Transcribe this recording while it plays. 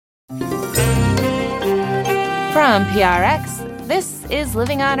From PRX, this is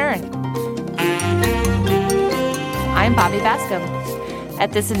Living on Earth. I'm Bobby Bascom.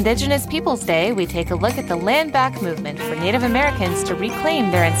 At this Indigenous Peoples Day, we take a look at the land back movement for Native Americans to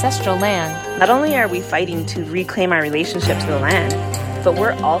reclaim their ancestral land. Not only are we fighting to reclaim our relationship to the land, but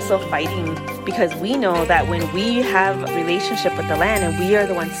we're also fighting because we know that when we have a relationship with the land and we are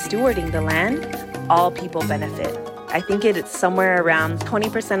the ones stewarding the land, all people benefit. I think it's somewhere around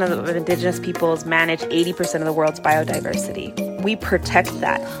 20% of the Indigenous peoples manage 80% of the world's biodiversity. We protect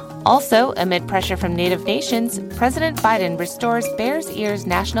that. Also, amid pressure from Native nations, President Biden restores Bears Ears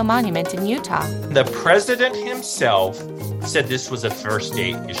National Monument in Utah. The president himself said this was a first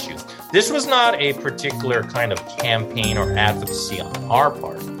day issue. This was not a particular kind of campaign or advocacy on our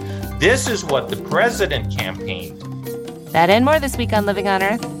part. This is what the president campaigned. That and more this week on Living on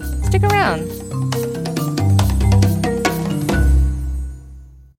Earth. Stick around.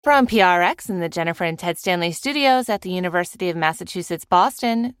 From PRX in the Jennifer and Ted Stanley studios at the University of Massachusetts,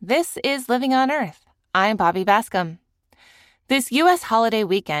 Boston, this is Living on Earth. I'm Bobby Bascom. This U.S. holiday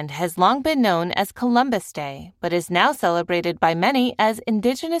weekend has long been known as Columbus Day, but is now celebrated by many as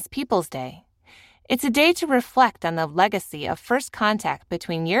Indigenous Peoples Day. It's a day to reflect on the legacy of first contact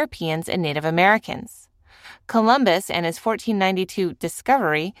between Europeans and Native Americans. Columbus and his 1492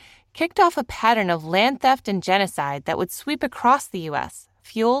 discovery kicked off a pattern of land theft and genocide that would sweep across the U.S.,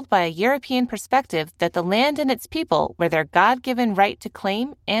 fueled by a European perspective that the land and its people were their God-given right to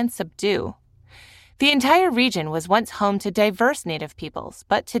claim and subdue. The entire region was once home to diverse Native peoples,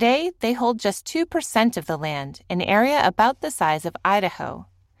 but today they hold just 2% of the land, an area about the size of Idaho.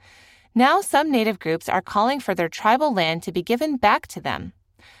 Now some Native groups are calling for their tribal land to be given back to them.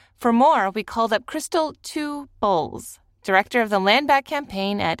 For more, we called up Crystal Two Bowles, director of the Land Back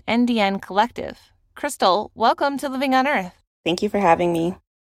campaign at NDN Collective. Crystal, welcome to Living on Earth. Thank you for having me.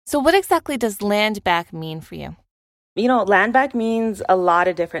 So what exactly does land back mean for you? Land back means a lot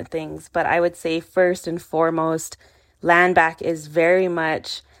of different things, but I would say first and foremost, land back is very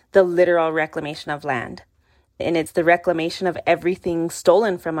much the literal reclamation of land. And it's the reclamation of everything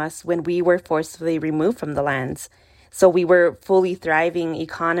stolen from us when we were forcibly removed from the lands. So we were fully thriving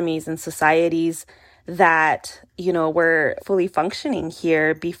economies and societies that, were fully functioning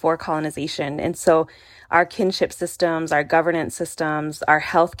here before colonization. And so our kinship systems, our governance systems, our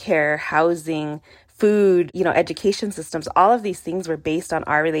healthcare, housing, food, education systems, all of these things were based on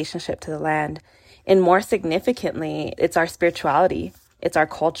our relationship to the land. And more significantly, it's our spirituality, it's our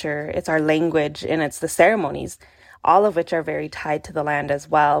culture, it's our language, and it's the ceremonies, all of which are very tied to the land as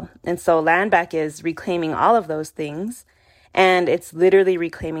well. And so land back is reclaiming all of those things. And it's literally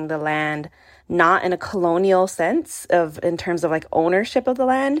reclaiming the land, not in a colonial sense in terms of like ownership of the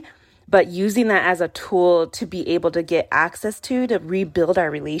land, but using that as a tool to be able to get access to rebuild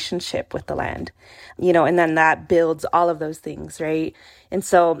our relationship with the land, and then that builds all of those things, right? And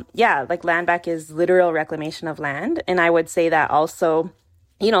so, land back is literal reclamation of land. And I would say that also,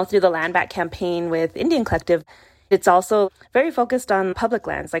 through the Land Back campaign with Indian Collective, it's also very focused on public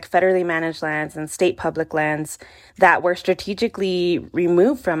lands, like federally managed lands and state public lands that were strategically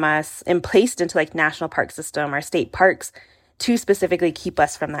removed from us and placed into like national park system or state parks to specifically keep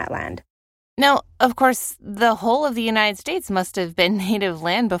us from that land. Now, of course, the whole of the United States must have been native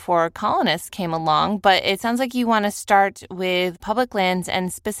land before colonists came along, but it sounds like you want to start with public lands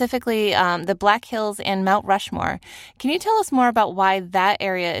and specifically the Black Hills and Mount Rushmore. Can you tell us more about why that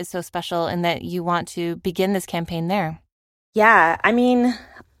area is so special and that you want to begin this campaign there? Yeah,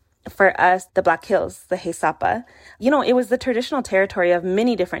 for us, the Black Hills, the Haisapa, it was the traditional territory of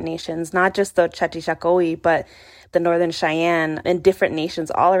many different nations, not just the Chachichacowi, but the Northern Cheyenne and different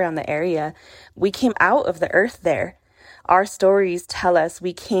nations all around the area. We came out of the earth there. Our stories tell us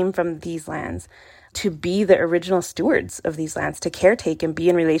we came from these lands to be the original stewards of these lands, to caretake and be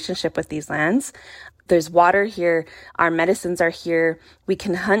in relationship with these lands. There's water here. Our medicines are here. We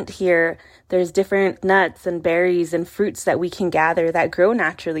can hunt here. There's different nuts and berries and fruits that we can gather that grow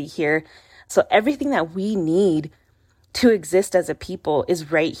naturally here. So everything that we need to exist as a people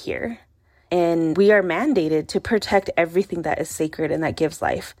is right here. And we are mandated to protect everything that is sacred and that gives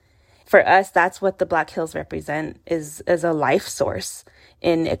life. For us, that's what the Black Hills represent, is a life source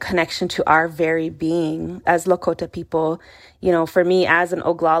in a connection to our very being as Lakota people. For me, as an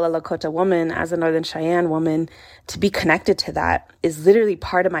Oglala Lakota woman, as a Northern Cheyenne woman, to be connected to that is literally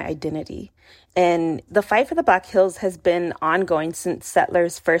part of my identity. And the fight for the Black Hills has been ongoing since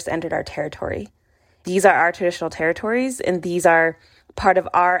settlers first entered our territory. These are our traditional territories, and these are part of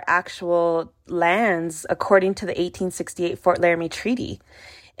our actual lands according to the 1868 Fort Laramie Treaty.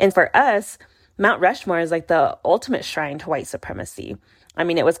 And for us, Mount Rushmore is like the ultimate shrine to white supremacy. I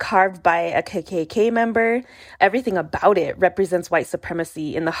mean, it was carved by a KKK member. Everything about it represents white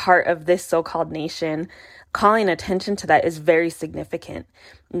supremacy in the heart of this so-called nation. Calling attention to that is very significant.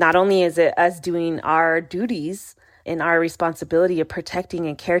 Not only is it us doing our duties and our responsibility of protecting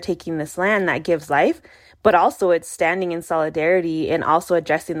and caretaking this land that gives life, but also it's standing in solidarity and also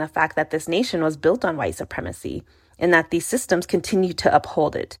addressing the fact that this nation was built on white supremacy and that these systems continue to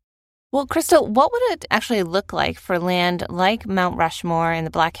uphold it. Well, Crystal, what would it actually look like for land like Mount Rushmore and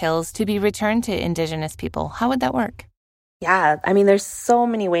the Black Hills to be returned to Indigenous people? How would that work? Yeah, I mean, there's so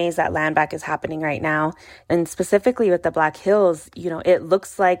many ways that land back is happening right now. And specifically with the Black Hills, it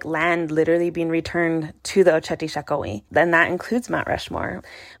looks like land literally being returned to the Oceti Sakowin. And that includes Mount Rushmore.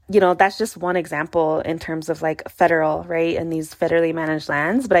 That's just one example in terms of like federal, right? And these federally managed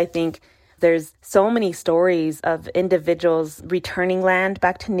lands. But I think there's so many stories of individuals returning land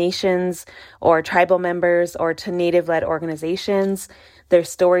back to nations or tribal members or to Native-led organizations. There's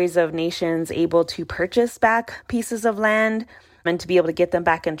stories of nations able to purchase back pieces of land and to be able to get them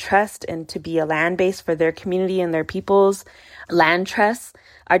back in trust and to be a land base for their community and their peoples. Land trusts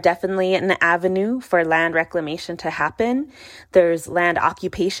are definitely an avenue for land reclamation to happen. There's land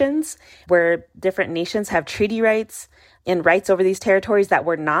occupations where different nations have treaty rights and rights over these territories that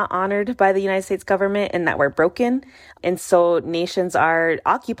were not honored by the United States government and that were broken. And so nations are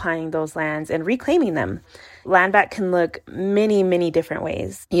occupying those lands and reclaiming them. Land back can look many, many different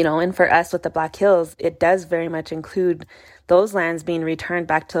ways, and for us with the Black Hills, it does very much include those lands being returned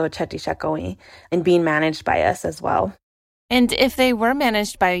back to Oceti Sakowin and being managed by us as well. And if they were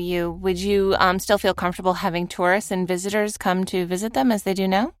managed by you, would you still feel comfortable having tourists and visitors come to visit them as they do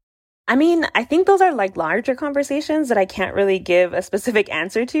now? I mean, I think those are like larger conversations that I can't really give a specific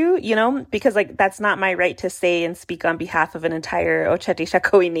answer to, because that's not my right to say and speak on behalf of an entire Oceti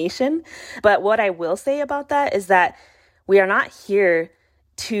Sakowin nation. But what I will say about that is that we are not here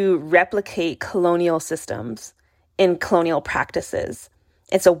to replicate colonial systems and colonial practices.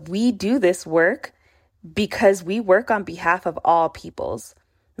 And so we do this work because we work on behalf of all peoples.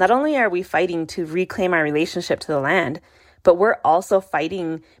 Not only are we fighting to reclaim our relationship to the land, but we're also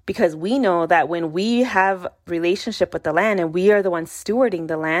fighting because we know that when we have relationship with the land and we are the ones stewarding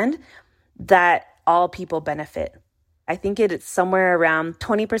the land, that all people benefit. I think it's somewhere around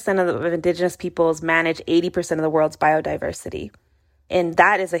 20% of Indigenous peoples manage 80% of the world's biodiversity. And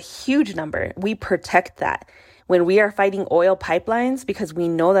that is a huge number. We protect that. When we are fighting oil pipelines because we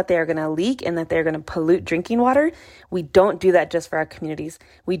know that they are going to leak and that they're going to pollute drinking water, we don't do that just for our communities.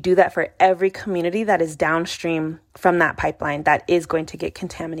 We do that for every community that is downstream from that pipeline that is going to get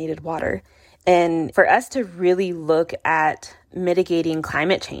contaminated water. And for us to really look at mitigating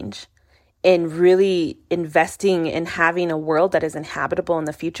climate change and really investing in having a world that is inhabitable in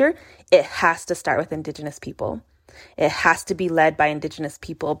the future, it has to start with Indigenous people. It has to be led by Indigenous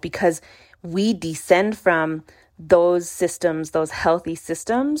people because we descend from those systems, those healthy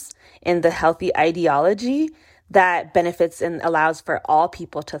systems, and the healthy ideology that benefits and allows for all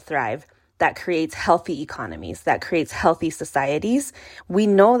people to thrive, that creates healthy economies, that creates healthy societies. We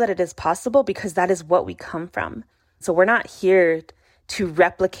know that it is possible because that is what we come from. So we're not here to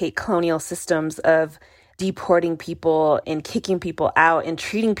replicate colonial systems of deporting people and kicking people out and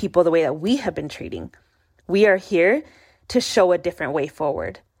treating people the way that we have been treating. We are here to show a different way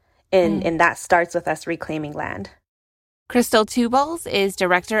forward. And that starts with us reclaiming land. Crystal Tuballs is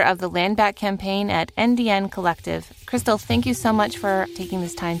director of the Land Back campaign at NDN Collective. Crystal, thank you so much for taking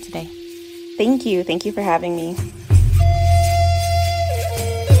this time today. Thank you. Thank you for having me.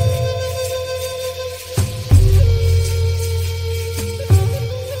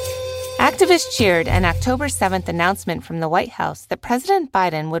 Activists cheered an October 7th announcement from the White House that President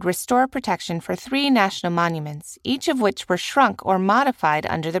Biden would restore protection for 3 national monuments, each of which were shrunk or modified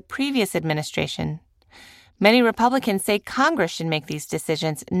under the previous administration. Many Republicans say Congress should make these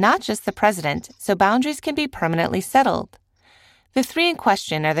decisions, not just the president, so boundaries can be permanently settled. The 3 in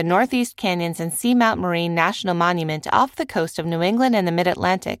question are the Northeast Canyons and Seamount Marine National Monument off the coast of New England and the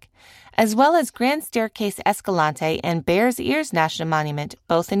Mid-Atlantic, as well as Grand Staircase Escalante and Bears Ears National Monument,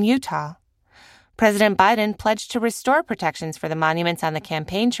 both in Utah. President Biden pledged to restore protections for the monuments on the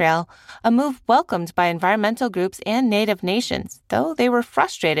campaign trail, a move welcomed by environmental groups and Native nations, though they were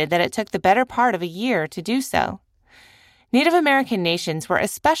frustrated that it took the better part of a year to do so. Native American nations were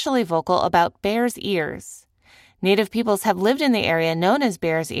especially vocal about Bears Ears. Native peoples have lived in the area known as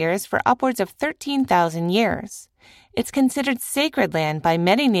Bears Ears for upwards of 13,000 years. It's considered sacred land by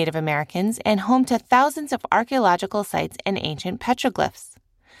many Native Americans and home to thousands of archaeological sites and ancient petroglyphs.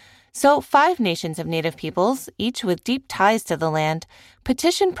 So 5 nations of Native peoples, each with deep ties to the land,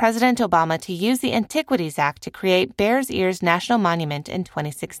 petitioned President Obama to use the Antiquities Act to create Bears Ears National Monument in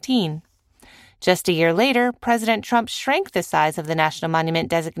 2016. Just a year later, President Trump shrank the size of the national monument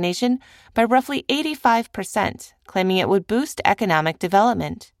designation by roughly 85%, claiming it would boost economic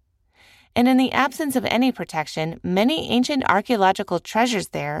development. And in the absence of any protection, many ancient archaeological treasures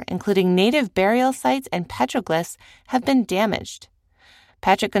there, including native burial sites and petroglyphs, have been damaged.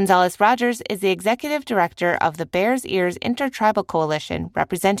 Patrick Gonzalez-Rogers is the executive director of the Bears Ears Intertribal Coalition,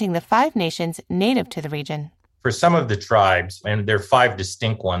 representing the 5 nations native to the region. For some of the tribes, and there are 5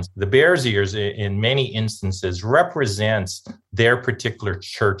 distinct ones, the Bears Ears in many instances represents their particular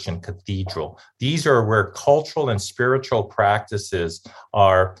church and cathedral. These are where cultural and spiritual practices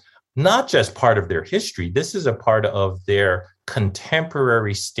are not just part of their history. This is a part of their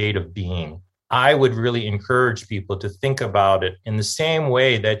contemporary state of being. I would really encourage people to think about it in the same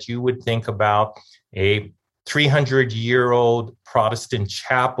way that you would think about a 300-year-old Protestant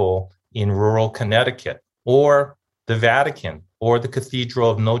chapel in rural Connecticut, or the Vatican, or the Cathedral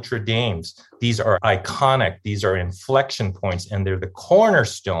of Notre Dame. These are iconic, these are inflection points, and they're the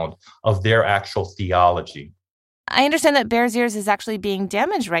cornerstone of their actual theology. I understand that Bears Ears is actually being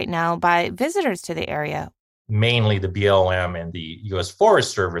damaged right now by visitors to the area. Mainly the BLM and the U.S.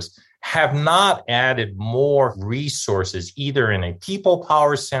 Forest Service have not added more resources, either in a people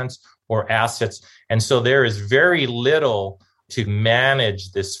power sense or assets. And so there is very little to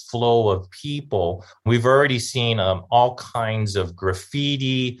manage this flow of people. We've already seen all kinds of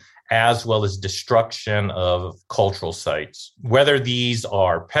graffiti as well as destruction of cultural sites, whether these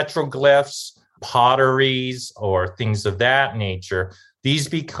are petroglyphs, potteries, or things of that nature. These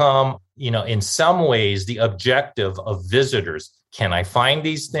become, in some ways, the objective of visitors. Can I find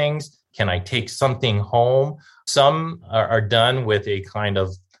these things? Can I take something home? Some are done with a kind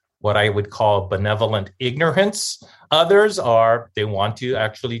of what I would call benevolent ignorance. Others they want to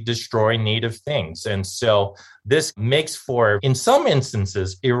actually destroy native things. And so this makes for, in some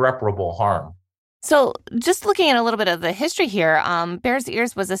instances, irreparable harm. So just looking at a little bit of the history here, Bears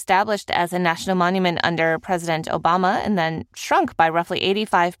Ears was established as a national monument under President Obama and then shrunk by roughly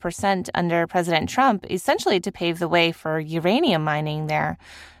 85% under President Trump, essentially to pave the way for uranium mining there.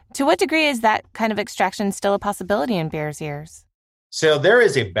 To what degree is that kind of extraction still a possibility in Bears Ears? So there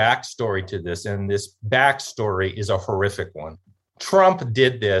is a backstory to this, and this backstory is a horrific one. Trump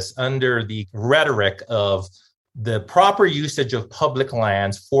did this under the rhetoric of the proper usage of public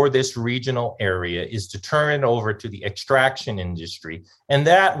lands for this regional area is to turn it over to the extraction industry, and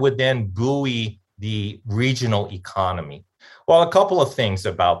that would then buoy the regional economy. Well, a couple of things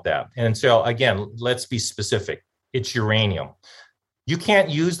about that. And so, again, let's be specific. It's uranium. You can't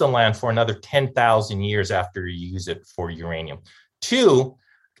use the land for another 10,000 years after you use it for uranium. 2,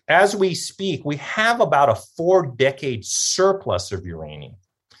 as we speak, we have about a 4-decade surplus of uranium.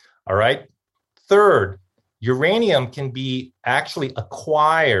 All right. 3rd, uranium can be actually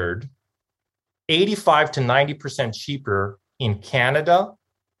acquired 85 to 90% cheaper in Canada,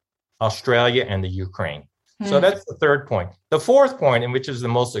 Australia, and the Ukraine. So that's the 3rd point. The 4th point, and which is the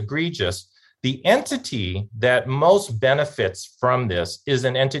most egregious, the entity that most benefits from this is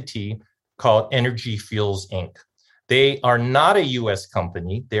an entity called Energy Fuels, Inc. They are not a U.S.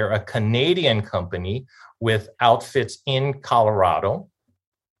 company. They're a Canadian company with outfits in Colorado.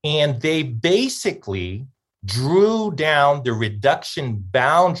 And they basically drew down the reduction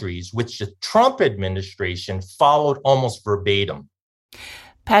boundaries, which the Trump administration followed almost verbatim.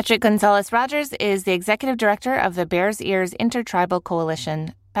 Patrick Gonzalez-Rogers is the executive director of the Bears Ears Intertribal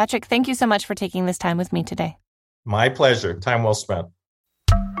Coalition. Patrick, thank you so much for taking this time with me today. My pleasure. Time well spent.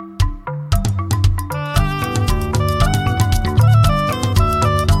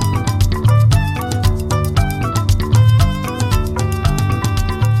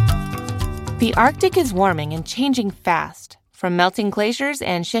 The Arctic is warming and changing fast, from melting glaciers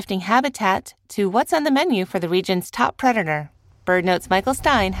and shifting habitat to what's on the menu for the region's top predator. BirdNote's Michael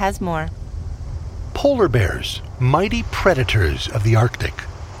Stein has more. Polar bears, mighty predators of the Arctic,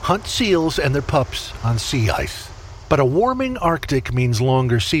 hunt seals and their pups on sea ice. But a warming Arctic means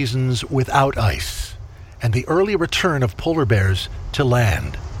longer seasons without ice, and the early return of polar bears to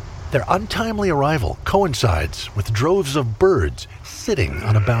land. Their untimely arrival coincides with droves of birds sitting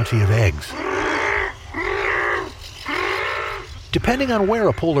on a bounty of eggs. Depending on where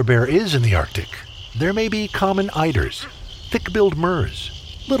a polar bear is in the Arctic, there may be common eiders, thick-billed murres,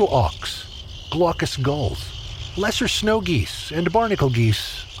 little auks, glaucous gulls, lesser snow geese, and barnacle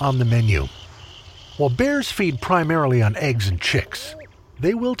geese on the menu. While bears feed primarily on eggs and chicks,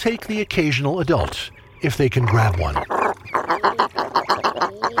 they will take the occasional adult if they can grab one.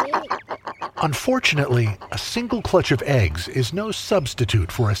 Unfortunately, a single clutch of eggs is no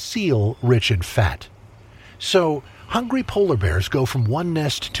substitute for a seal rich in fat. So, hungry polar bears go from one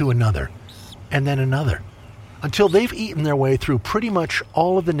nest to another, and then another, until they've eaten their way through pretty much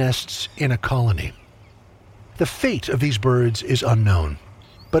all of the nests in a colony. The fate of these birds is unknown,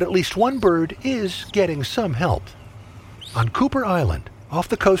 but at least one bird is getting some help. On Cooper Island, off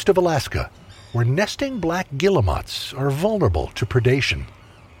the coast of Alaska, where nesting black guillemots are vulnerable to predation,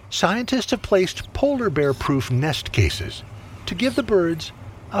 scientists have placed polar bear-proof nest cases to give the birds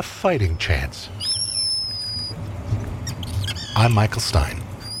a fighting chance. I'm Michael Stein.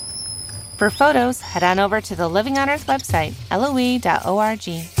 For photos, head on over to the Living on Earth website,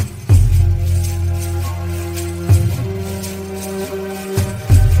 loe.org.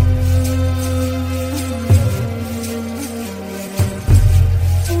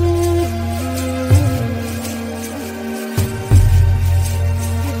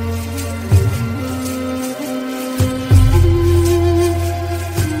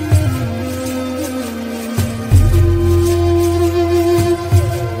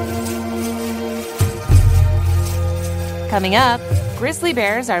 Coming up, grizzly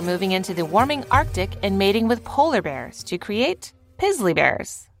bears are moving into the warming Arctic and mating with polar bears to create pizzly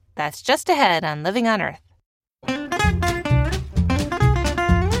bears. That's just ahead on Living on Earth.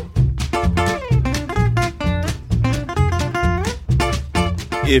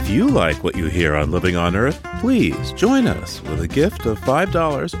 If you like what you hear on Living on Earth, please join us with a gift of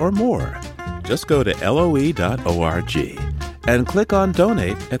 $5 or more. Just go to loe.org and click on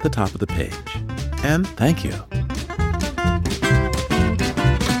Donate at the top of the page. And thank you.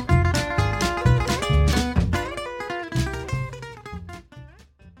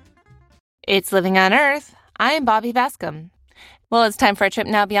 It's Living on Earth. I'm Bobby Bascom. Well, it's time for a trip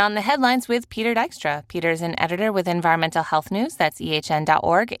now beyond the headlines with Peter Dykstra. Peter's an editor with Environmental Health News, that's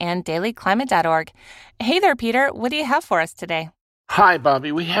ehn.org, and dailyclimate.org. Hey there, Peter. What do you have for us today? Hi,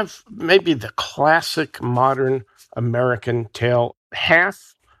 Bobby. We have maybe the classic modern American tale.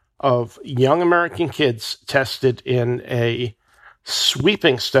 Half of young American kids tested in a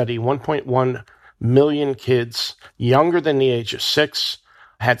sweeping study, 1.1 million kids younger than the age of 6,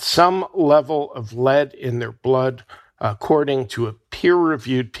 had some level of lead in their blood, according to a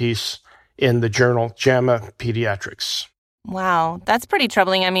peer-reviewed piece in the journal JAMA Pediatrics. Wow, that's pretty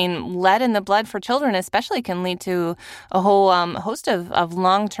troubling. I mean, lead in the blood for children especially can lead to a whole host of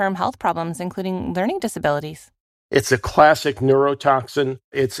long-term health problems, including learning disabilities. It's a classic neurotoxin.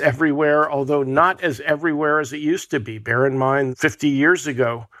 It's everywhere, although not as everywhere as it used to be. Bear in mind, 50 years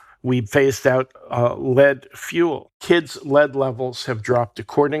ago, we phased out lead fuel. Kids' lead levels have dropped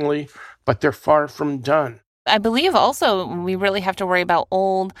accordingly, but they're far from done. I believe also we really have to worry about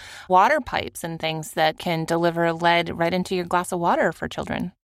old water pipes and things that can deliver lead right into your glass of water for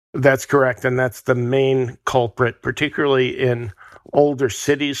children. That's correct, and that's the main culprit, particularly in older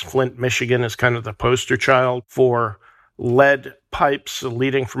cities. Flint, Michigan is kind of the poster child for lead pipes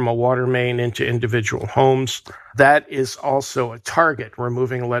leading from a water main into individual homes. That is also a target,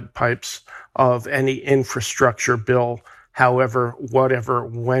 removing lead pipes, of any infrastructure bill, however, whatever,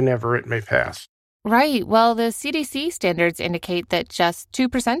 whenever it may pass. Right. Well, the CDC standards indicate that just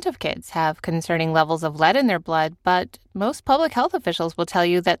 2% of kids have concerning levels of lead in their blood, but most public health officials will tell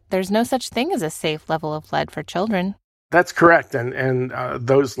you that there's no such thing as a safe level of lead for children. That's correct. And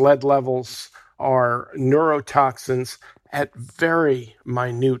those lead levels are neurotoxins at very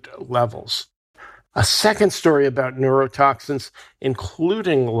minute levels. A second story about neurotoxins,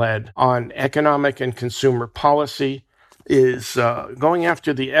 including lead, on economic and consumer policy is going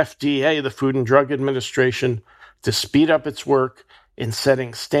after the FDA, the Food and Drug Administration, to speed up its work in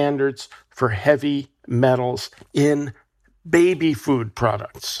setting standards for heavy metals in baby food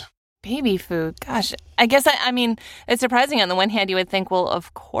products. Baby food. Gosh, I guess, I mean, it's surprising. On the one hand, you would think, well,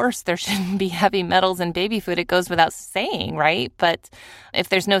 of course there shouldn't be heavy metals in baby food. It goes without saying, right? But if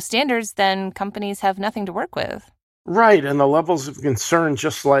there's no standards, then companies have nothing to work with. Right. And the levels of concern,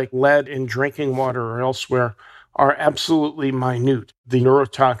 just like lead in drinking water or elsewhere, are absolutely minute. The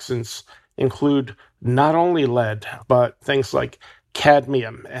neurotoxins include not only lead, but things like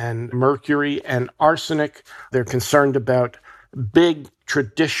cadmium and mercury and arsenic. They're concerned about big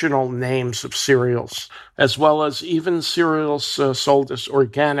traditional names of cereals, as well as even cereals sold as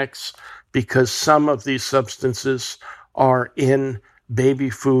organics, because some of these substances are in baby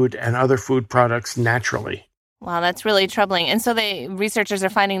food and other food products naturally. Wow, that's really troubling. And so researchers are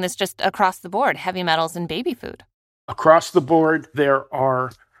finding this just across the board, heavy metals in baby food. Across the board, there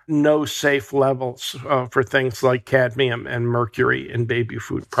are no safe levels for things like cadmium and mercury in baby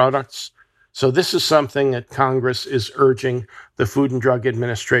food products. So this is something that Congress is urging the Food and Drug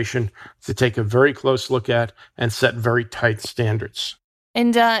Administration to take a very close look at and set very tight standards.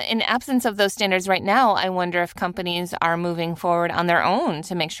 And in absence of those standards right now, I wonder if companies are moving forward on their own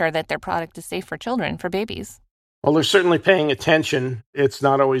to make sure that their product is safe for children, for babies. Well, they're certainly paying attention. It's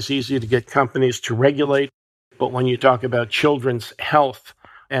not always easy to get companies to regulate, but when you talk about children's health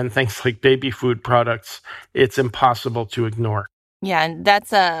and things like baby food products, it's impossible to ignore. Yeah, and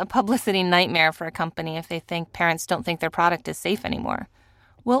that's a publicity nightmare for a company if they think parents don't think their product is safe anymore.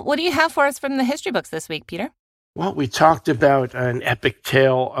 Well, what do you have for us from the history books this week, Peter? Well, we talked about an epic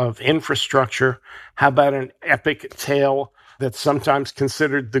tale of infrastructure. How about an epic tale that's sometimes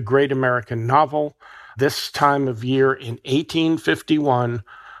considered the great American novel? This time of year in 1851,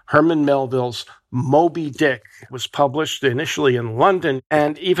 Herman Melville's Moby Dick was published initially in London.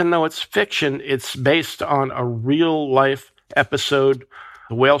 And even though it's fiction, it's based on a real-life episode.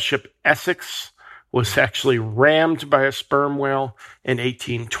 The whale ship Essex was actually rammed by a sperm whale in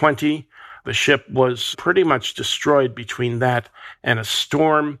 1820. The ship was pretty much destroyed between that and a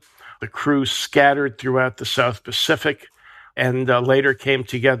storm. The crew scattered throughout the South Pacific and later came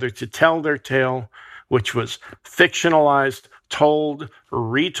together to tell their tale, which was fictionalized, told,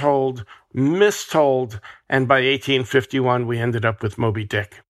 retold, mistold, and by 1851, we ended up with Moby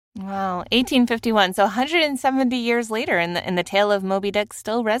Dick. Wow, 1851. So 170 years later, and the tale of Moby Dick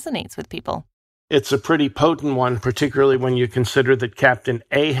still resonates with people. It's a pretty potent one, particularly when you consider that Captain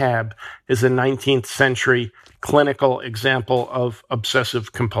Ahab is a 19th century clinical example of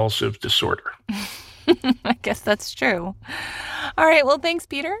obsessive-compulsive disorder. I guess that's true. All right, well, thanks,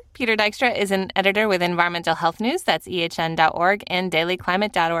 Peter. Peter Dykstra is an editor with Environmental Health News. That's ehn.org and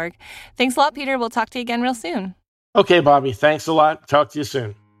dailyclimate.org. Thanks a lot, Peter. We'll talk to you again real soon. Okay, Bobby. Thanks a lot. Talk to you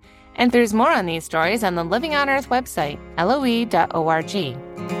soon. And there's more on these stories on the Living on Earth website, LOE.org.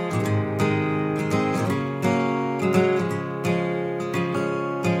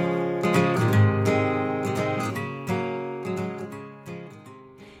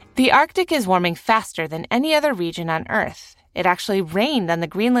 The Arctic is warming faster than any other region on Earth. It actually rained on the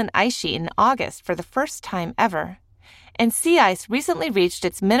Greenland ice sheet in August for the first time ever. And sea ice recently reached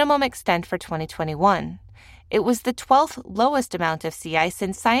its minimum extent for 2021. It was the 12th lowest amount of sea ice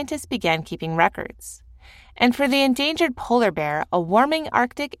since scientists began keeping records. And for the endangered polar bear, a warming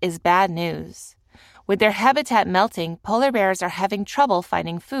Arctic is bad news. With their habitat melting, polar bears are having trouble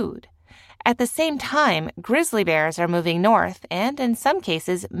finding food. At the same time, grizzly bears are moving north and, in some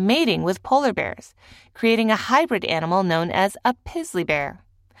cases, mating with polar bears, creating a hybrid animal known as a pizzly bear.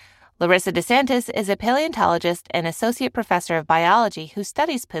 Larissa DeSantis is a paleontologist and associate professor of biology who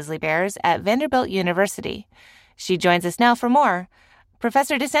studies pizzly bears at Vanderbilt University. She joins us now for more.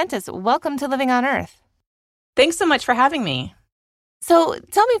 Professor DeSantis, welcome to Living on Earth. Thanks so much for having me. So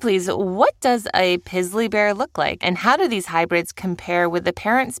tell me, please, what does a pizzly bear look like, and how do these hybrids compare with the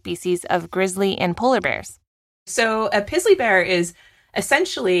parent species of grizzly and polar bears? So a pizzly bear is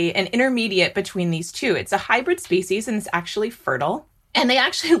essentially an intermediate between these two. It's a hybrid species, and it's actually fertile. And they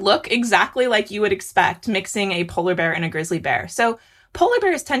actually look exactly like you would expect, mixing a polar bear and a grizzly bear. So polar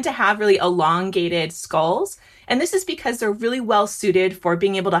bears tend to have really elongated skulls, and this is because they're really well suited for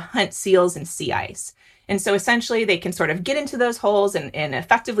being able to hunt seals in sea ice. And so essentially they can sort of get into those holes and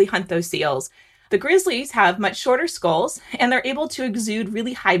effectively hunt those seals. The grizzlies have much shorter skulls, and they're able to exude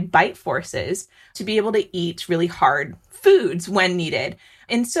really high bite forces to be able to eat really hard foods when needed.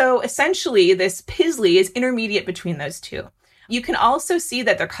 And so essentially this pizzly is intermediate between those two. You can also see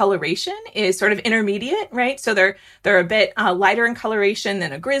that their coloration is sort of intermediate, right? So they're a bit lighter in coloration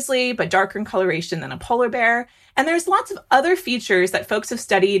than a grizzly, but darker in coloration than a polar bear. And there's lots of other features that folks have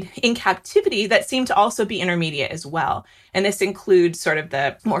studied in captivity that seem to also be intermediate as well. And this includes sort of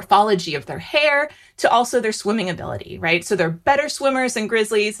the morphology of their hair to also their swimming ability, right? So they're better swimmers than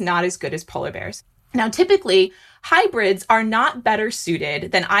grizzlies, not as good as polar bears. Now, typically, hybrids are not better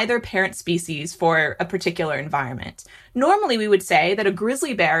suited than either parent species for a particular environment. Normally, we would say that a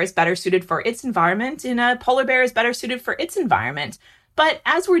grizzly bear is better suited for its environment and a polar bear is better suited for its environment. But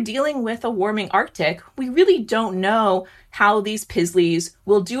as we're dealing with a warming Arctic, we really don't know how these pizzlies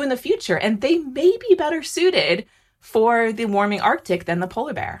will do in the future, and they may be better suited for the warming Arctic than the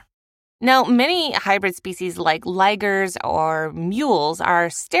polar bear. Now, many hybrid species like ligers or mules are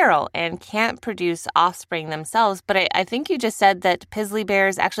sterile and can't produce offspring themselves, but I think you just said that pizzly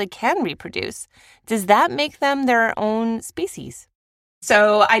bears actually can reproduce. Does that make them their own species?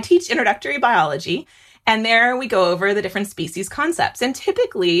 So I teach introductory biology, and there we go over the different species concepts. And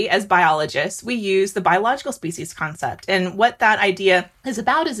typically, as biologists, we use the biological species concept. And what that idea is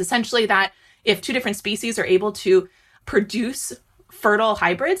about is essentially that if two different species are able to produce fertile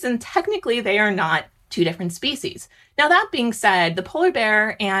hybrids, then technically they are not two different species. Now, that being said, the polar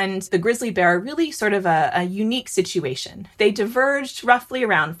bear and the grizzly bear are really sort of a unique situation. They diverged roughly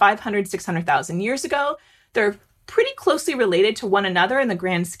around 500, 600,000 years ago. They're pretty closely related to one another in the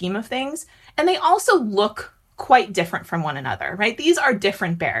grand scheme of things. And they also look quite different from one another, right? These are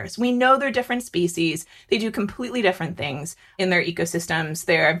different bears. We know they're different species. They do completely different things in their ecosystems.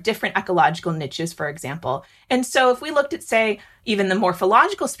 They have different ecological niches, for example. And so if we looked at, say, even the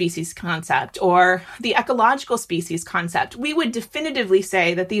morphological species concept or the ecological species concept, we would definitively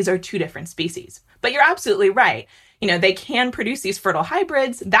say that these are two different species. But you're absolutely right. They can produce these fertile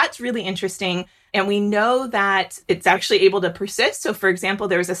hybrids. That's really interesting. And we know that it's actually able to persist. So, for example,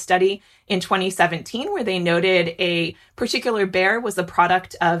 there was a study in 2017 where they noted a particular bear was the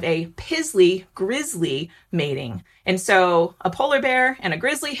product of a Pizzly-Grizzly mating. And so a polar bear and a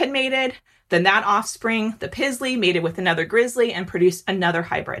grizzly had mated. Then that offspring, the Pizzly, mated with another grizzly and produced another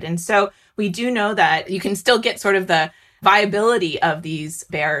hybrid. And so we do know that you can still get sort of the viability of these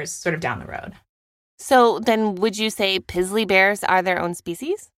bears sort of down the road. So then would you say Pizzly bears are their own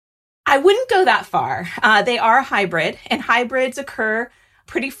species? I wouldn't go that far. They are a hybrid, and hybrids occur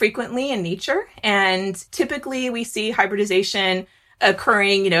pretty frequently in nature. And typically we see hybridization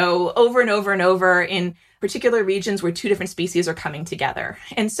occurring, over and over and over in particular regions where two different species are coming together.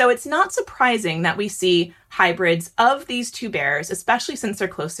 And so it's not surprising that we see hybrids of these two bears, especially since they're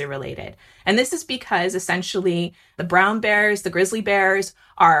closely related. And this is because essentially the brown bears, the grizzly bears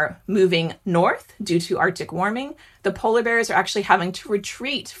are moving north due to Arctic warming. The polar bears are actually having to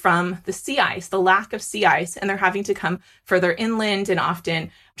retreat from the sea ice, the lack of sea ice, and they're having to come further inland and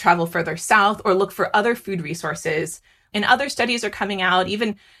often travel further south or look for other food resources. And other studies are coming out,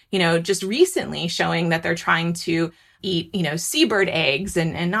 even, just recently showing that they're trying to eat, seabird eggs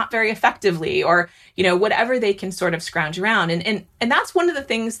and not very effectively, or, whatever they can sort of scrounge around. And that's one of the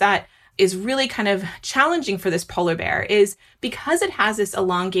things that is really kind of challenging for this polar bear is because it has this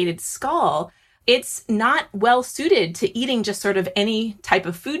elongated skull, it's not well suited to eating just sort of any type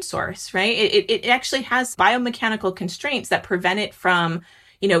of food source, right? It actually has biomechanical constraints that prevent it from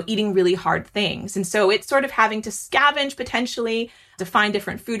eating really hard things. And so it's sort of having to scavenge potentially to find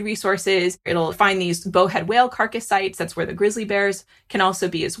different food resources. It'll find these bowhead whale carcass sites. That's where the grizzly bears can also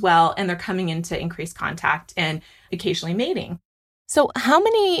be as well. And they're coming into increased contact and occasionally mating. So how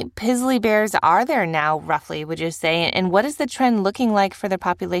many Pizzly bears are there now, roughly, would you say? And what is the trend looking like for their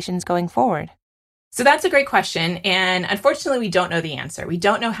populations going forward? So that's a great question. And unfortunately, we don't know the answer. We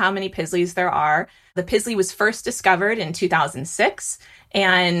don't know how many Pizzlys there are. The Pizzly was first discovered in 2006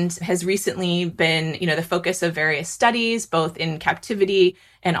 and has recently been, the focus of various studies, both in captivity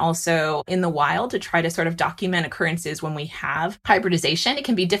and also in the wild, to try to sort of document occurrences when we have hybridization. It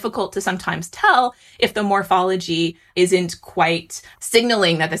can be difficult to sometimes tell if the morphology isn't quite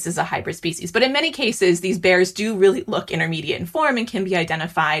signaling that this is a hybrid species. But in many cases, these bears do really look intermediate in form and can be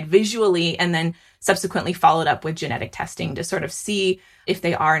identified visually and then subsequently followed up with genetic testing to sort of see if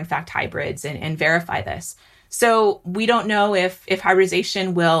they are in fact hybrids and verify this. So we don't know if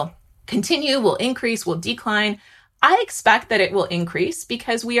hybridization will continue, will increase, will decline. I expect that it will increase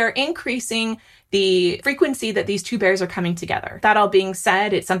because we are increasing the frequency that these two bears are coming together. That all being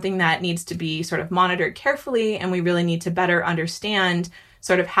said, it's something that needs to be sort of monitored carefully, and we really need to better understand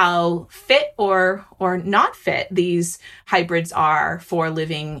sort of how fit or not fit these hybrids are for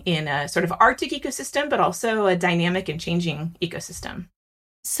living in a sort of Arctic ecosystem, but also a dynamic and changing ecosystem.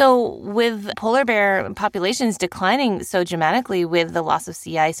 So with polar bear populations declining so dramatically with the loss of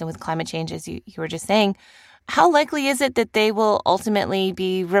sea ice and with climate change, as you were just saying, how likely is it that they will ultimately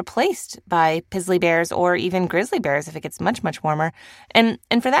be replaced by Pizzly bears or even grizzly bears if it gets much, much warmer? And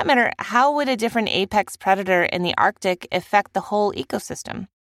for that matter, how would a different apex predator in the Arctic affect the whole ecosystem?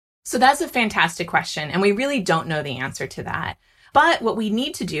 So that's a fantastic question, and we really don't know the answer to that. But what we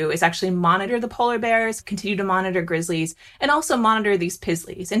need to do is actually monitor the polar bears, continue to monitor grizzlies, and also monitor these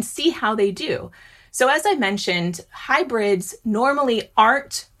Pizzlys and see how they do. So as I mentioned, hybrids normally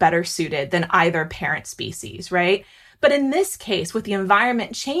aren't better suited than either parent species, right? But in this case, with the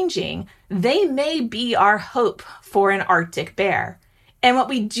environment changing, they may be our hope for an Arctic bear. And what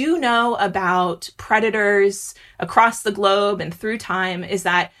we do know about predators across the globe and through time is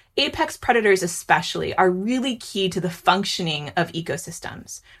that apex predators especially are really key to the functioning of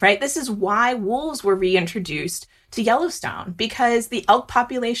ecosystems, right? This is why wolves were reintroduced to Yellowstone, because the elk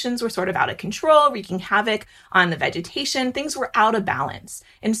populations were sort of out of control, wreaking havoc on the vegetation. Things were out of balance.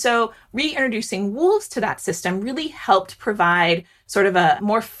 And so reintroducing wolves to that system really helped provide sort of a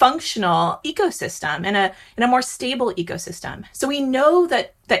more functional ecosystem and a more stable ecosystem. So we know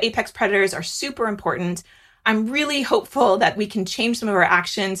that the apex predators are super important. I'm really hopeful that we can change some of our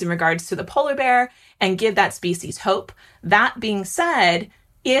actions in regards to the polar bear and give that species hope. That being said,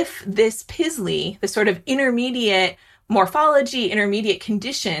 if this PISLE, the sort of intermediate morphology, intermediate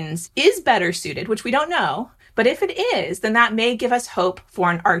conditions, is better suited, which we don't know, but if it is, then that may give us hope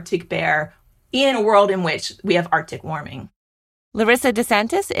for an Arctic bear in a world in which we have Arctic warming. Larissa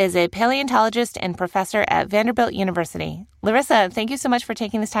DeSantis is a paleontologist and professor at Vanderbilt University. Larissa, thank you so much for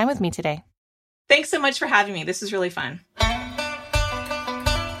taking this time with me today. Thanks so much for having me. This is really fun.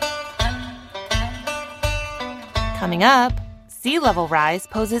 Coming up, sea level rise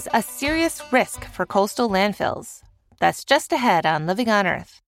poses a serious risk for coastal landfills. That's just ahead on Living on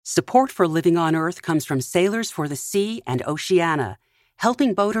Earth. Support for Living on Earth comes from Sailors for the Sea and Oceana,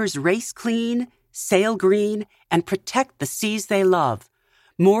 helping boaters race clean, sail green, and protect the seas they love.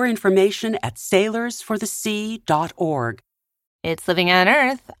 More information at sailorsforthesea.org. It's Living on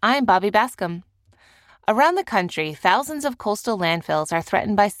Earth. I'm Bobby Bascom. Around the country, thousands of coastal landfills are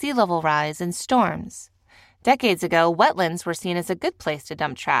threatened by sea level rise and storms. Decades ago, wetlands were seen as a good place to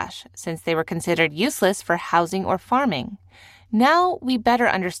dump trash, since they were considered useless for housing or farming. Now, we better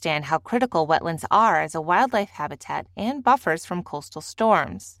understand how critical wetlands are as a wildlife habitat and buffers from coastal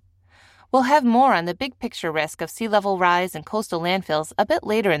storms. We'll have more on the big picture risk of sea level rise and coastal landfills a bit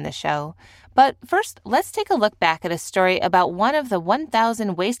later in the show. But first, let's take a look back at a story about one of the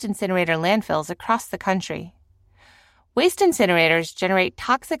 1,000 waste incinerator landfills across the country. Waste incinerators generate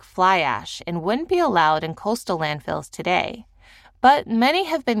toxic fly ash and wouldn't be allowed in coastal landfills today. But many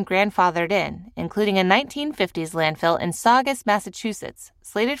have been grandfathered in, including a 1950s landfill in Saugus, Massachusetts,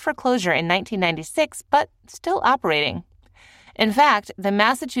 slated for closure in 1996, but still operating. In fact, the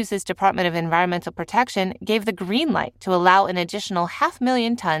Massachusetts Department of Environmental Protection gave the green light to allow an additional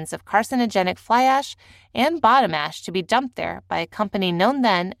 500,000 tons of carcinogenic fly ash and bottom ash to be dumped there by a company known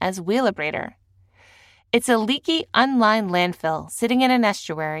then as Wheelabrator. It's a leaky, unlined landfill sitting in an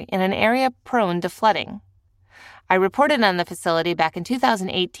estuary in an area prone to flooding. I reported on the facility back in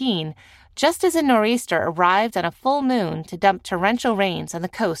 2018, just as a nor'easter arrived on a full moon to dump torrential rains on the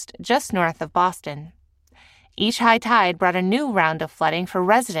coast just north of Boston. Each high tide brought a new round of flooding for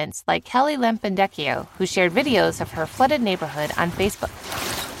residents like Kelly Lampendecchio, who shared videos of her flooded neighborhood on Facebook.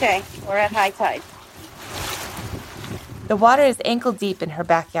 Okay, we're at high tide. The water is ankle deep in her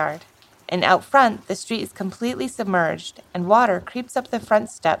backyard, and out front, the street is completely submerged, and water creeps up the front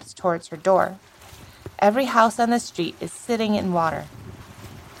steps towards her door. Every house on the street is sitting in water.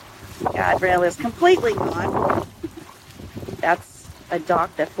 Guardrail is completely gone. That's a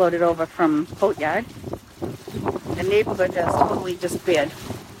dock that floated over from Boatyard. The neighborhood has totally disappeared.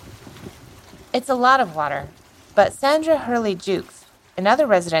 It's a lot of water, but Sandra Hurley-Jukes and other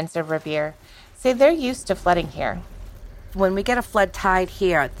residents of Revere say they're used to flooding here. When we get a flood tide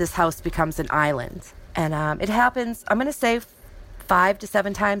here, this house becomes an island. And it happens, I'm going to say, 5 to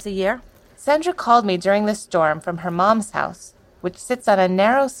 7 times a year. Sandra called me during the storm from her mom's house, which sits on a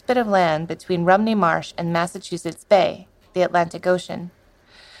narrow spit of land between Rumney Marsh and Massachusetts Bay, the Atlantic Ocean.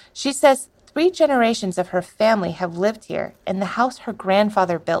 She says 3 generations of her family have lived here in the house her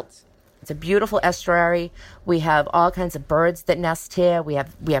grandfather built. It's a beautiful estuary. We have all kinds of birds that nest here. We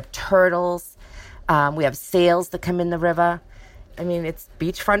have turtles. We have sails that come in the river. I mean, it's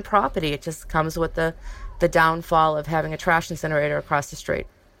beachfront property. It just comes with the downfall of having a trash incinerator across the street.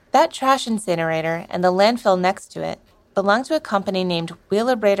 That trash incinerator and the landfill next to it belong to a company named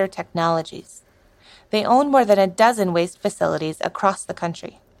Wheelabrator Technologies. They own more than a dozen waste facilities across the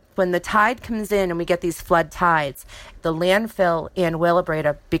country. When the tide comes in and we get these flood tides, the landfill and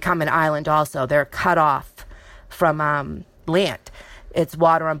Wheelabrator become an island also. They're cut off from land. It's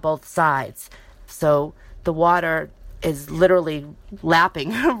water on both sides. So the water is literally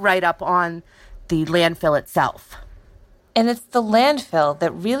lapping right up on the landfill itself. And it's the landfill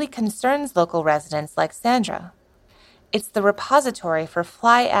that really concerns local residents like Sandra. It's the repository for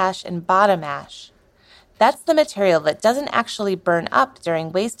fly ash and bottom ash. That's the material that doesn't actually burn up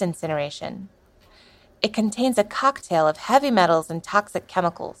during waste incineration. It contains a cocktail of heavy metals and toxic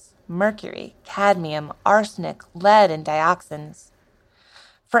chemicals, mercury, cadmium, arsenic, lead, and dioxins.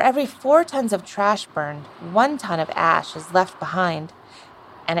 For every 4 tons of trash burned, 1 ton of ash is left behind,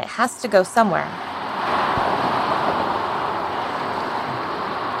 and it has to go somewhere.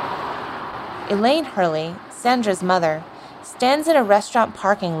 Elaine Hurley, Sandra's mother, stands in a restaurant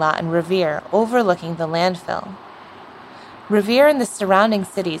parking lot in Revere overlooking the landfill. Revere and the surrounding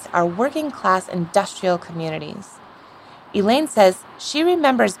cities are working-class industrial communities. Elaine says she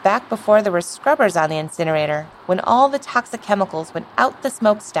remembers back before there were scrubbers on the incinerator when all the toxic chemicals went out the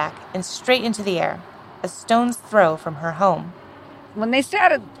smokestack and straight into the air, a stone's throw from her home. When they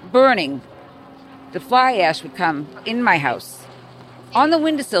started burning, the fly ash would come in my house. On the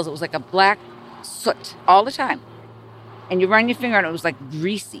windowsills, it was like a black soot all the time. And you run your finger on it, it was like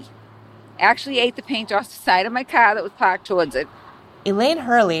greasy. Actually ate the paint off the side of my car that was parked towards it. Elaine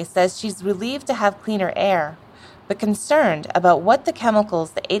Hurley says she's relieved to have cleaner air, but concerned about what the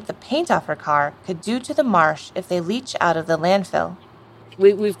chemicals that ate the paint off her car could do to the marsh if they leach out of the landfill.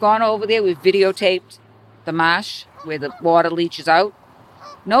 We've gone over there, we've videotaped the marsh where the water leaches out.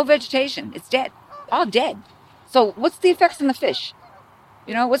 No vegetation, it's dead, all dead. So what's the effects on the fish?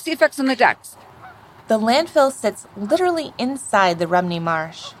 What's the effects on the ducks? The landfill sits literally inside the Rumney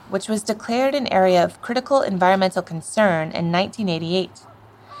Marsh, which was declared an area of critical environmental concern in 1988.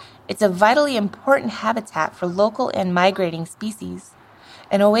 It's a vitally important habitat for local and migrating species,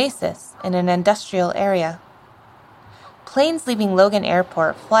 an oasis in an industrial area. Planes leaving Logan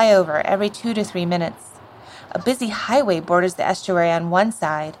Airport fly over every 2 to 3 minutes. A busy highway borders the estuary on one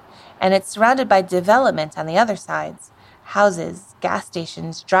side, and it's surrounded by development on the other sides, houses, gas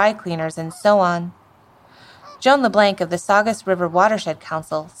stations, dry cleaners, and so on. Joan LeBlanc of the Saugus River Watershed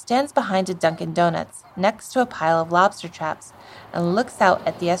Council stands behind a Dunkin' Donuts next to a pile of lobster traps and looks out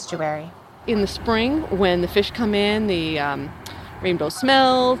at the estuary. In the spring, when the fish come in, the rainbow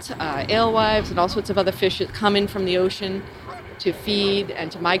smelt, alewives, and all sorts of other fish that come in from the ocean to feed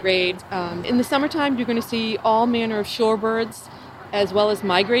and to migrate. In the summertime, you're going to see all manner of shorebirds as well as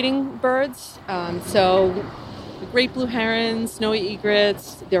migrating birds. So great blue herons, snowy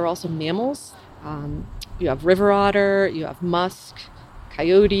egrets. There are also mammals. You have river otter, you have musk,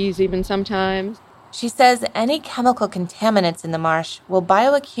 coyotes even sometimes. She says any chemical contaminants in the marsh will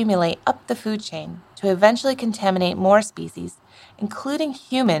bioaccumulate up the food chain to eventually contaminate more species, including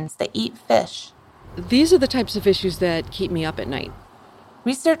humans that eat fish. These are the types of issues that keep me up at night.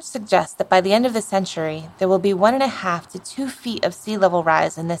 Research suggests that by the end of the century, there will be 1.5 to 2 feet of sea level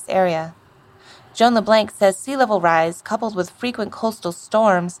rise in this area. Joan LeBlanc says sea level rise, coupled with frequent coastal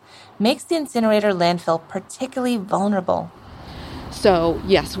storms, makes the incinerator landfill particularly vulnerable. So,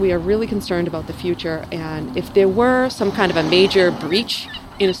 yes, we are really concerned about the future, and if there were some kind of a major breach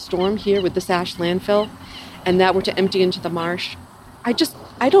in a storm here with this ash landfill, and that were to empty into the marsh, I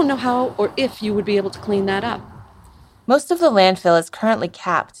don't know how or if you would be able to clean that up. Most of the landfill is currently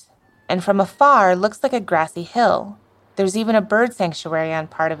capped, and from afar looks like a grassy hill. There's even a bird sanctuary on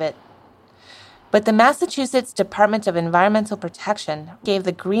part of it. But the Massachusetts Department of Environmental Protection gave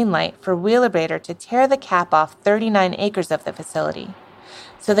the green light for Wheelabrator to tear the cap off 39 acres of the facility,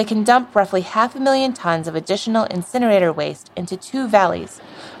 so they can dump roughly 500,000 tons of additional incinerator waste into 2 valleys,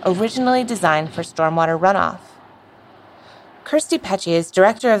 originally designed for stormwater runoff. Kirsty Pecci is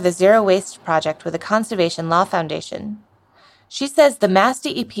director of the Zero Waste Project with the Conservation Law Foundation. She says the Mass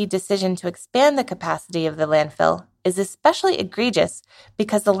DEP decision to expand the capacity of the landfill is especially egregious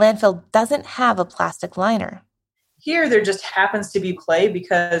because the landfill doesn't have a plastic liner. Here, there just happens to be clay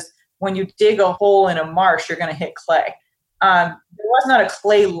because when you dig a hole in a marsh, you're going to hit clay. There was not a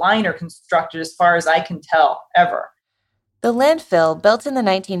clay liner constructed as far as I can tell, ever. The landfill, built in the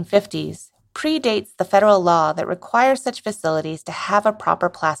 1950s, predates the federal law that requires such facilities to have a proper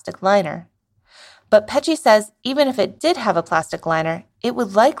plastic liner. But Pecci says even if it did have a plastic liner, it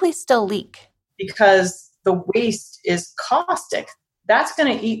would likely still leak. Because the waste is caustic. That's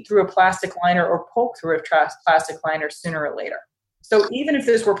going to eat through a plastic liner or poke through a plastic liner sooner or later. So even if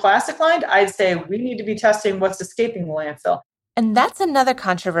this were plastic lined, I'd say we need to be testing what's escaping the landfill. And that's another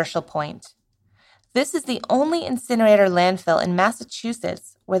controversial point. This is the only incinerator landfill in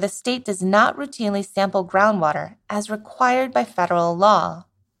Massachusetts where the state does not routinely sample groundwater as required by federal law.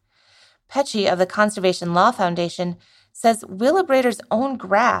 Pecci of the Conservation Law Foundation says Wheelabrator's own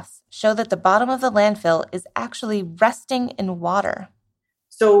graphs show that the bottom of the landfill is actually resting in water.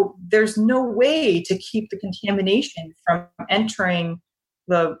 So there's no way to keep the contamination from entering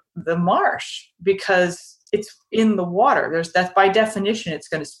the marsh because it's in the water. That's by definition, it's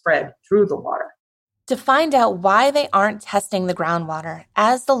going to spread through the water. To find out why they aren't testing the groundwater,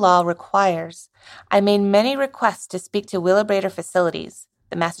 as the law requires, I made many requests to speak to Wheelabrator facilities,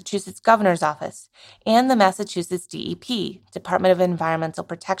 the Massachusetts Governor's Office, and the Massachusetts DEP, Department of Environmental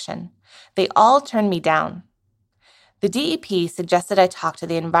Protection. They all turned me down. The DEP suggested I talk to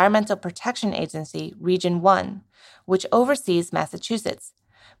the Environmental Protection Agency, Region 1, which oversees Massachusetts,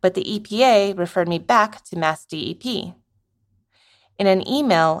 but the EPA referred me back to Mass DEP. In an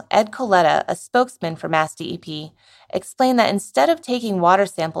email, Ed Coletta, a spokesman for Mass DEP, explained that instead of taking water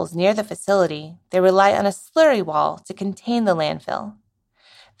samples near the facility, they rely on a slurry wall to contain the landfill.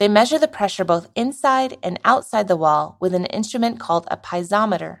 They measure the pressure both inside and outside the wall with an instrument called a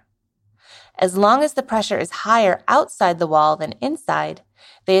piezometer. As long as the pressure is higher outside the wall than inside,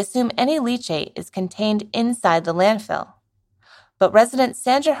 They assume any leachate is contained inside the landfill. But resident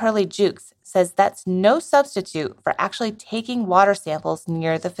Sandra Hurley-Jukes says that's no substitute for actually taking water samples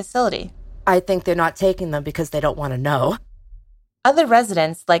near the facility. I think they're not taking them because they don't want to know. Other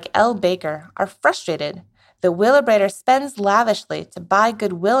residents, like Elle Baker, are frustrated. The Wheelabrator spends lavishly to buy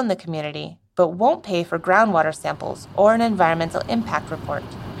goodwill in the community, but won't pay for groundwater samples or an environmental impact report.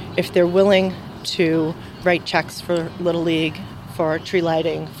 If they're willing to write checks for Little League, for tree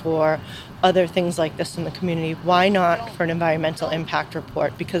lighting, for other things like this in the community, why not for an environmental impact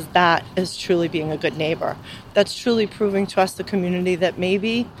report? Because that is truly being a good neighbor. That's truly proving to us, the community, that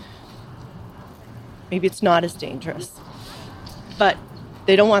maybe it's not as dangerous. But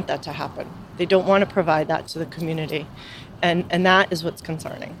they don't want that to happen. They don't want to provide that to the community. And that is what's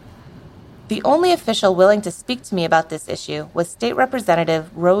concerning. The only official willing to speak to me about this issue was State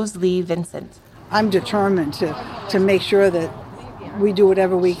Representative Rose Lee Vincent. I'm determined to make sure that we do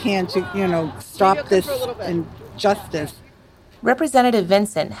whatever we can to, stop this injustice. Representative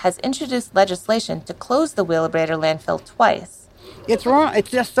Vincent has introduced legislation to close the Wheelabrator landfill twice. It's wrong. It's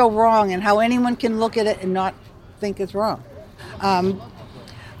just so wrong, and how anyone can look at it and not think it's wrong.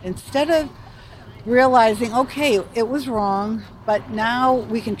 Instead of realizing, okay, it was wrong, but now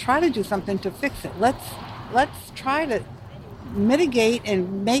we can try to do something to fix it. Let's try to mitigate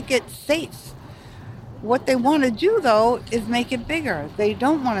and make it safe. What they want to do, though, is make it bigger. They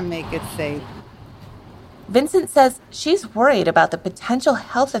don't want to make it safe. Vincent says she's worried about the potential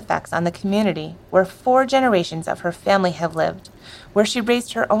health effects on the community where 4 generations of her family have lived, where she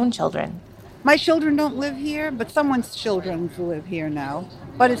raised her own children. My children don't live here, but someone's children live here now.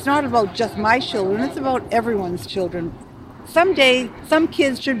 But it's not about just my children, it's about everyone's children. Someday, some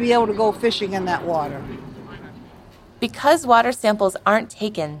kids should be able to go fishing in that water. Because water samples aren't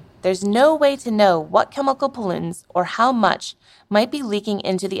taken, there's no way to know what chemical pollutants or how much might be leaking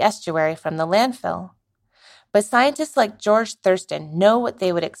into the estuary from the landfill. But scientists like George Thurston know what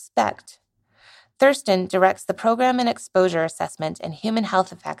they would expect. Thurston directs the Program in Exposure Assessment and Human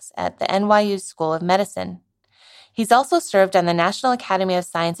Health Effects at the NYU School of Medicine. He's also served on the National Academy of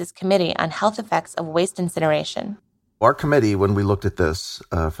Sciences Committee on Health Effects of Waste Incineration. Our committee, when we looked at this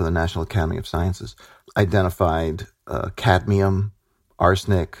for the National Academy of Sciences, identified cadmium,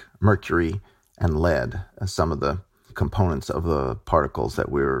 arsenic, mercury, and lead as some of the components of the particles that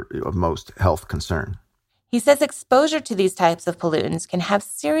were of most health concern. He says exposure to these types of pollutants can have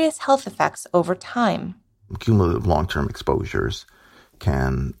serious health effects over time. Cumulative long-term exposures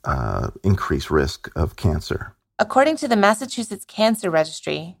can increase risk of cancer. According to the Massachusetts Cancer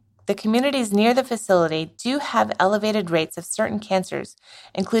Registry, the communities near the facility do have elevated rates of certain cancers,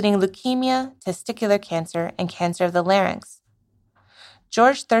 including leukemia, testicular cancer, and cancer of the larynx.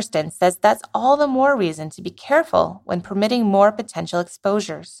 George Thurston says that's all the more reason to be careful when permitting more potential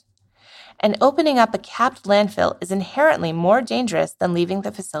exposures. And opening up a capped landfill is inherently more dangerous than leaving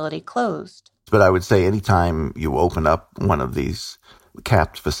the facility closed. But I would say anytime you open up one of these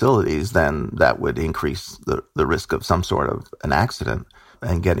capped facilities, then that would increase the risk of some sort of an accident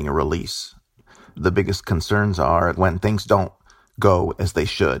and getting a release. The biggest concerns are when things don't go as they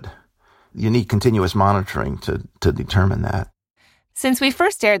should. You need continuous monitoring to determine that. Since we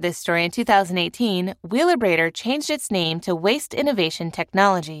first aired this story in 2018, Wheelabrator changed its name to Waste Innovation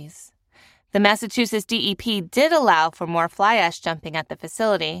Technologies. The Massachusetts DEP did allow for more fly ash dumping at the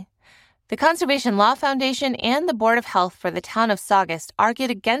facility. The Conservation Law Foundation and the Board of Health for the town of Saugus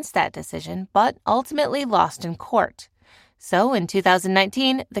argued against that decision, but ultimately lost in court. So in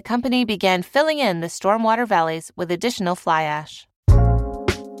 2019, the company began filling in the stormwater valleys with additional fly ash.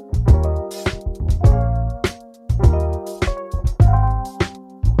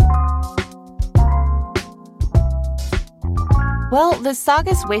 Well, the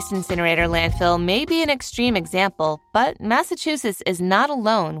Saugus Waste Incinerator landfill may be an extreme example, but Massachusetts is not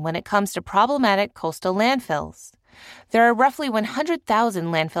alone when it comes to problematic coastal landfills. There are roughly 100,000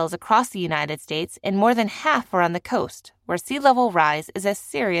 landfills across the United States, and more than half are on the coast, where sea level rise is a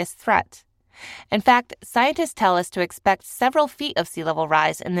serious threat. In fact, scientists tell us to expect several feet of sea level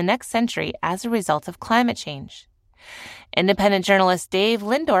rise in the next century as a result of climate change. Independent journalist Dave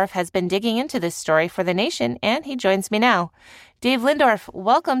Lindorf has been digging into this story for The Nation, and he joins me now. Dave Lindorf,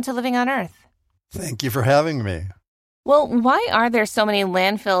 welcome to Living on Earth. Thank you for having me. Well, why are there so many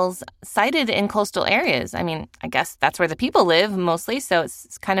landfills sited in coastal areas? I mean, I guess that's where the people live mostly, so it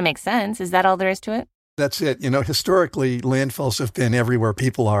kind of makes sense. Is that all there is to it? That's it. Historically, landfills have been everywhere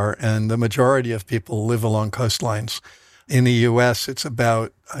people are, and the majority of people live along coastlines. In the U.S., it's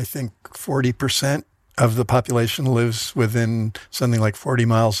about, I think, 40% of the population lives within something like 40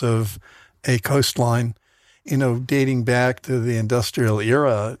 miles of a coastline. dating back to the industrial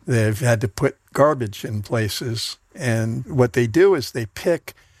era, they've had to put garbage in places. And what they do is they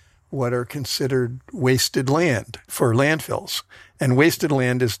pick what are considered wasted land for landfills. And wasted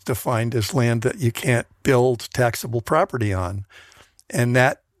land is defined as land that you can't build taxable property on. And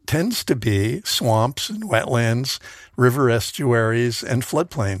that tends to be swamps and wetlands, river estuaries, and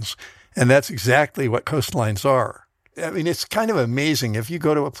floodplains. And that's exactly what coastlines are. I mean, it's kind of amazing. If you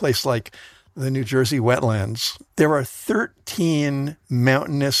go to a place like the New Jersey wetlands, there are 13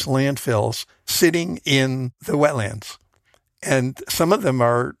 mountainous landfills sitting in the wetlands. And some of them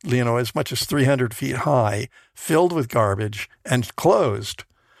are, as much as 300 feet high, filled with garbage and closed.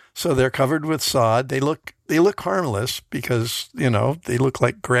 So they're covered with sod. They look harmless because, they look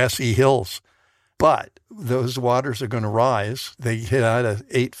like grassy hills. But those waters are going to rise. They hit out an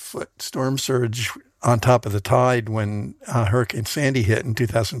 8-foot storm surge on top of the tide when Hurricane Sandy hit in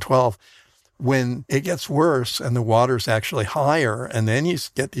 2012. When it gets worse and the water's actually higher, and then you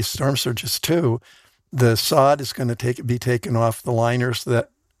get these storm surges too, the sod is going to be taken off the liners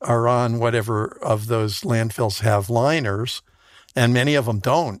that are on whatever of those landfills have liners, and many of them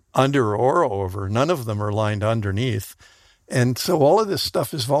don't, under or over. None of them are lined underneath. And so all of this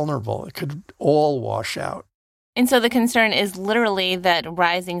stuff is vulnerable. It could all wash out. And so the concern is literally that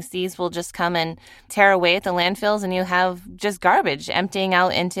rising seas will just come and tear away at the landfills, and you have just garbage emptying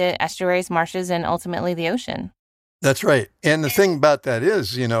out into estuaries, marshes, and ultimately the ocean. That's right. And the thing about that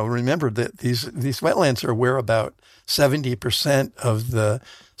is, remember that these wetlands are where about 70% of the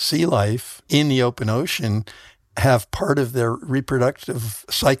sea life in the open ocean have part of their reproductive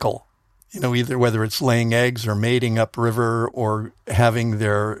cycle. Either whether it's laying eggs or mating upriver or having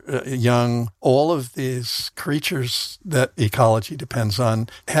their young. All of these creatures that ecology depends on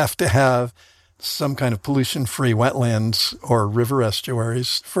have to have some kind of pollution-free wetlands or river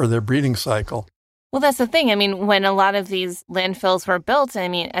estuaries for their breeding cycle. Well, that's the thing. I mean, when a lot of these landfills were built,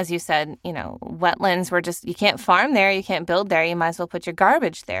 as you said, wetlands were just, you can't farm there, you can't build there, you might as well put your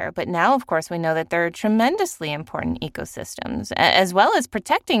garbage there. But now, of course, we know that they're tremendously important ecosystems, as well as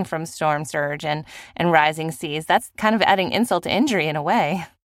protecting from storm surge and rising seas. That's kind of adding insult to injury in a way.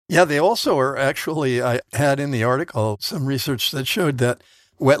 Yeah, they also are actually, I had in the article some research that showed that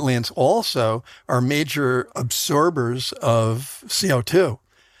wetlands also are major absorbers of CO2.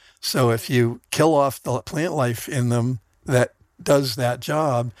 So if you kill off the plant life in them that does that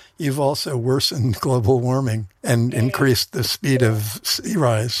job, you've also worsened global warming and increased the speed of sea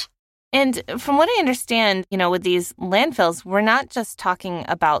rise. And from what I understand, with these landfills, we're not just talking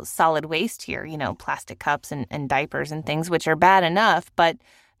about solid waste here, plastic cups and diapers and things, which are bad enough, but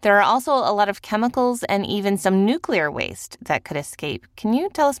there are also a lot of chemicals and even some nuclear waste that could escape. Can you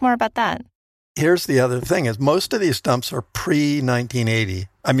tell us more about that? Here's the other thing is most of these dumps are pre-1980.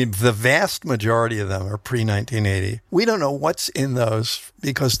 I mean, the vast majority of them are pre-1980. We don't know what's in those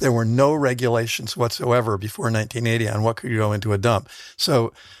because there were no regulations whatsoever before 1980 on what could go into a dump.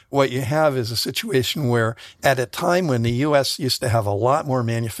 So what you have is a situation where at a time when the U.S. used to have a lot more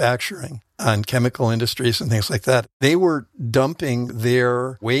manufacturing on chemical industries and things like that, they were dumping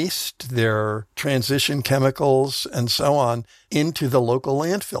their waste, their transition chemicals, and so on into the local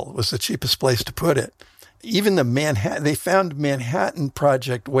landfill. It was the cheapest place to put it. Even they found Manhattan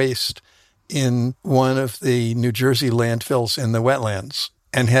Project waste in one of the New Jersey landfills in the wetlands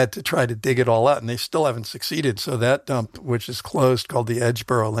and had to try to dig it all out. And they still haven't succeeded. So that dump, which is closed, called the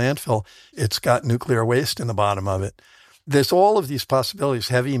Edgeboro landfill, it's got nuclear waste in the bottom of it. There's all of these possibilities,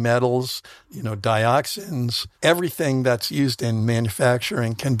 heavy metals, dioxins, everything that's used in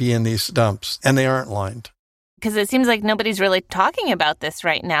manufacturing can be in these dumps, and they aren't lined. Because it seems like nobody's really talking about this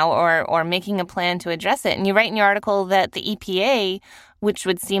right now or making a plan to address it. And you write in your article that the EPA, which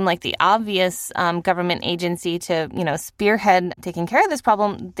would seem like the obvious government agency to, spearhead taking care of this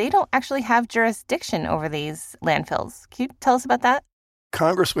problem, they don't actually have jurisdiction over these landfills. Can you tell us about that?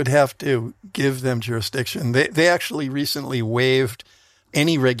 Congress would have to give them jurisdiction. They actually recently waived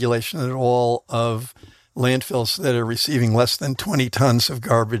any regulation at all of landfills that are receiving less than 20 tons of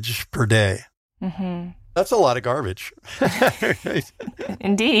garbage per day. Mm-hmm. That's a lot of garbage.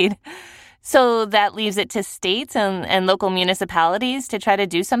 Indeed. So that leaves it to states and local municipalities to try to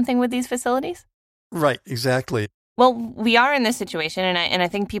do something with these facilities? Right, exactly. Well, we are in this situation, and I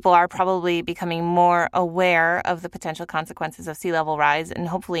think people are probably becoming more aware of the potential consequences of sea level rise, and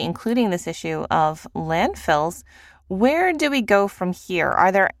hopefully including this issue of landfills. Where do we go from here?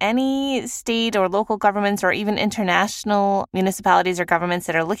 Are there any state or local governments or even international municipalities or governments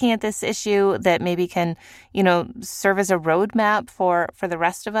that are looking at this issue that maybe can, serve as a roadmap for the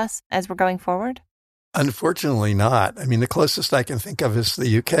rest of us as we're going forward? Unfortunately not. I mean, the closest I can think of is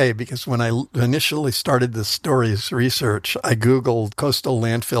the UK, because when I initially started this story's research, I Googled coastal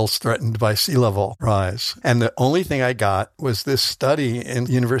landfills threatened by sea level rise. And the only thing I got was this study in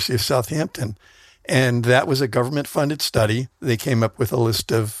the University of Southampton. And that was a government-funded study. They came up with a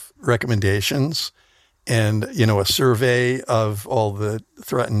list of recommendations and, a survey of all the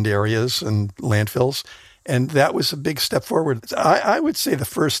threatened areas and landfills. And that was a big step forward. I would say the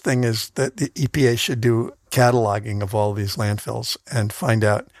first thing is that the EPA should do cataloging of all these landfills and find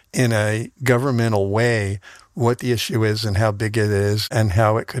out in a governmental way what the issue is and how big it is and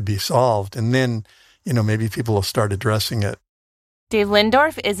how it could be solved. And then, maybe people will start addressing it. Dave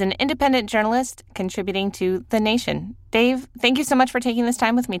Lindorf is an independent journalist contributing to The Nation. Dave, thank you so much for taking this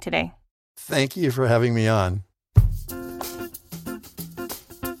time with me today. Thank you for having me on.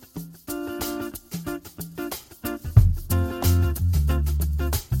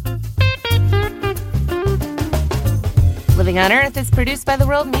 Living on Earth is produced by the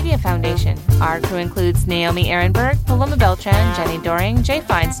World Media Foundation. Our crew includes Naomi Ehrenberg, Paloma Beltran, Jenny Doring, Jay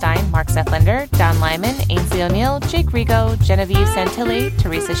Feinstein, Mark Sethlander, Don Lyman, Ainsley O'Neill, Jake Rigo, Genevieve Santilli,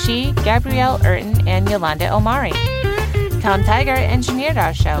 Teresa Shi, Gabrielle Urton, and Yolanda Omari. Tom Tiger engineered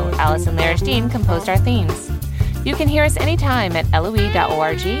our show. Allison Larish-Dean composed our themes. You can hear us anytime at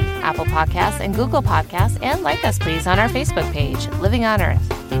LOE.org, Apple Podcasts, and Google Podcasts, and like us, please, on our Facebook page, Living on Earth.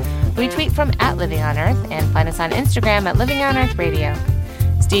 We tweet from @LivingOnEarth and find us on Instagram at Living on Earth Radio.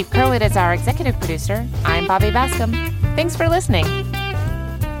 Steve Kerwood is our executive producer. I'm Bobby Bascom. Thanks for listening.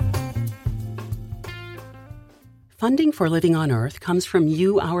 Funding for Living on Earth comes from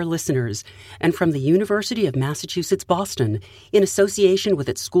you, our listeners, and from the University of Massachusetts Boston, in association with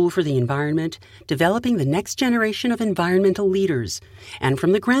its School for the Environment, developing the next generation of environmental leaders, and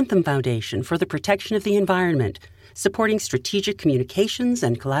from the Grantham Foundation for the Protection of the Environment, supporting strategic communications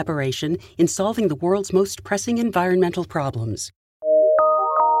and collaboration in solving the world's most pressing environmental problems.